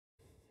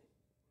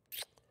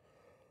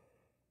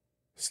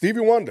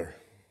Stevie Wonder,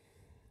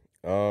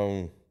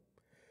 June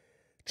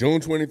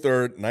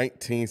 23rd,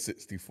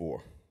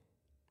 1964.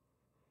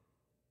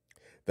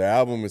 The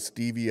album is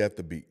Stevie at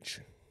the Beach.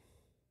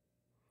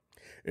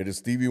 It is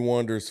Stevie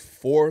Wonder's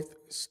fourth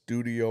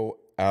studio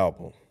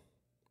album,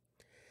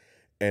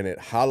 and it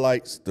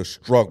highlights the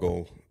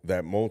struggle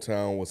that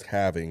Motown was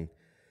having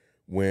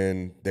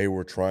when they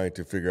were trying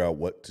to figure out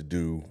what to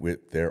do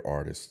with their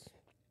artists.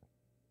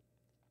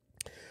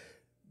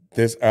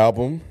 This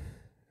album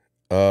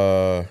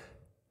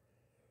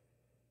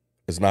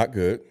is not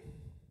good.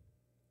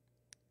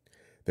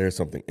 There's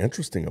something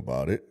interesting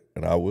about it,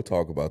 and I will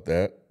talk about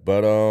that.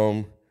 But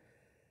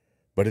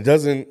it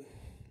doesn't.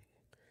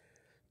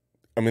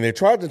 I mean, they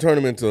tried to turn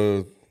him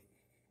into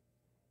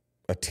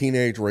a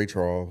teenage Ray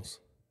Charles.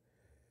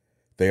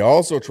 They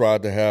also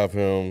tried to have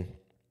him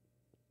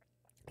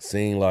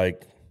sing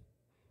like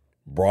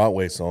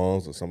Broadway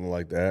songs or something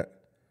like that.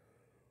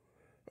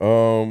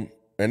 And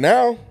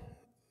now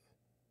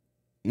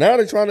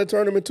they're trying to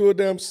turn him into a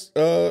damn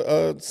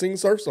sing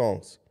surf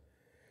songs.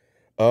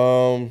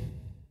 I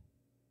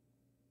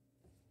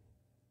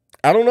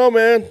don't know,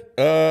 man.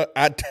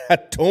 I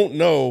don't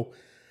know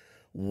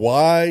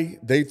why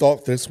they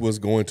thought this was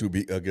going to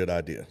be a good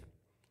idea.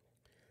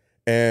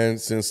 And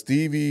since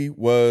Stevie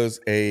was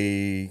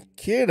a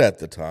kid at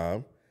the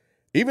time,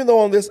 even though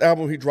on this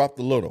album he dropped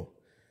a little,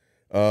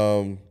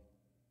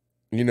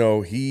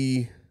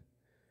 he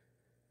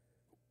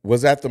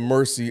was at the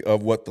mercy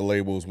of what the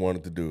labels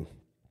wanted to do.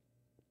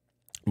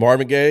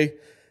 Marvin Gaye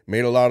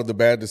made a lot of the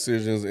bad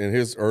decisions in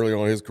early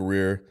on in his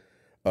career.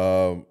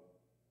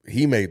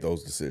 He made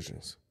those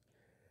decisions.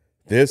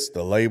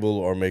 The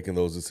label are making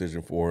those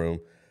decisions for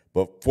him.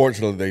 But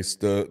fortunately, they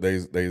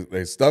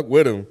stuck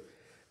with him,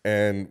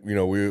 and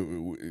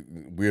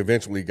we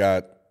eventually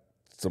got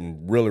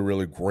some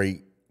really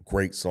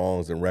great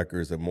songs and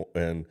records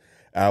and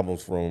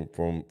albums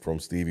from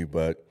Stevie.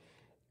 But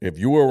if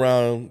you were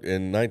around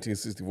in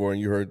 1964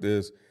 and you heard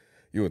this,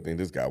 you would think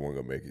this guy wasn't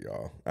gonna make it,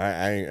 y'all.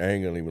 I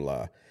ain't gonna even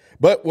lie.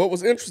 But what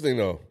was interesting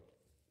though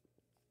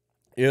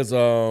is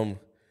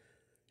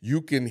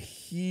you can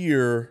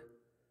hear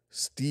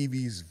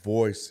Stevie's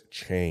voice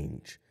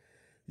change.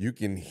 You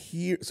can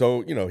hear,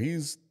 so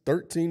he's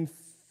 13,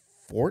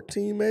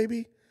 14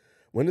 maybe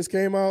when this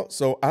came out.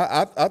 So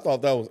I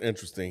thought that was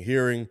interesting,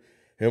 hearing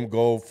him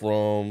go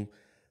from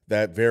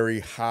that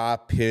very high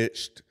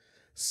pitched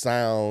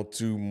sound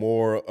to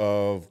more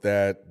of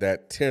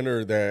that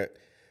tenor that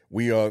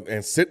we are,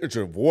 and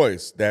signature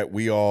voice that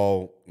we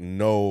all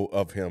know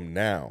of him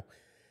now.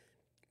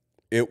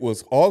 It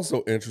was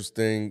also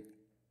interesting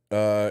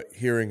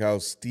hearing how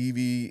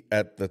Stevie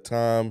at the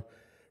time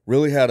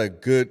really had a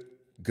good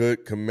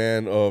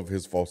command of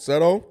his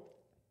falsetto.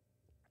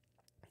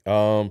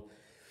 On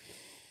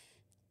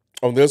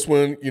this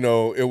one,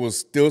 it was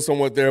still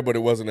somewhat there, but it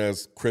wasn't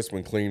as crisp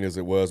and clean as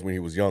it was when he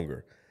was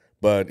younger.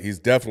 But he's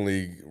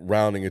definitely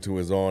rounding it to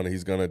his own.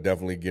 He's gonna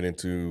definitely get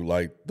into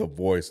like the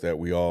voice that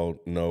we all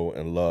know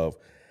and love.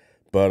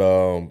 But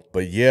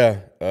yeah,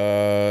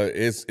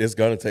 it's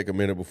gonna take a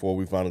minute before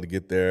we finally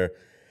get there.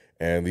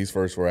 And these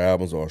first four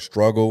albums are a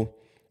struggle.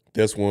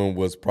 This one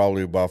was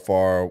probably by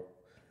far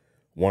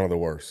one of the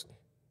worst.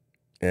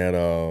 And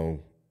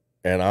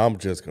I'm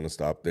just gonna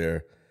stop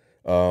there.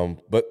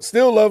 But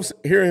still loves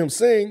hearing him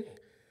sing.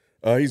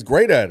 He's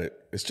great at it.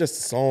 It's just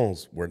the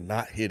songs were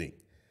not hitting.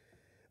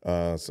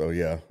 So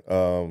yeah,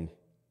 I'm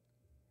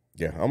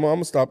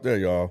gonna stop there,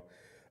 y'all.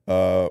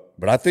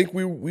 But I think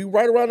we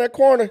right around that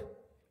corner.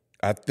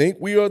 I think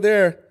we are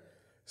there,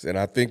 and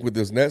I think with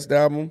this next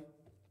album,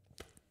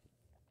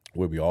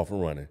 we'll be off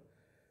and running.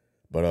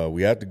 But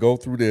we have to go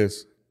through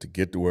this to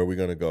get to where we're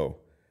gonna go,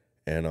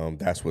 and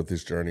that's what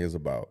this journey is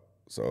about.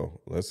 So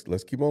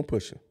let's keep on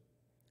pushing.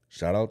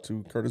 Shout out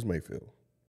to Curtis Mayfield.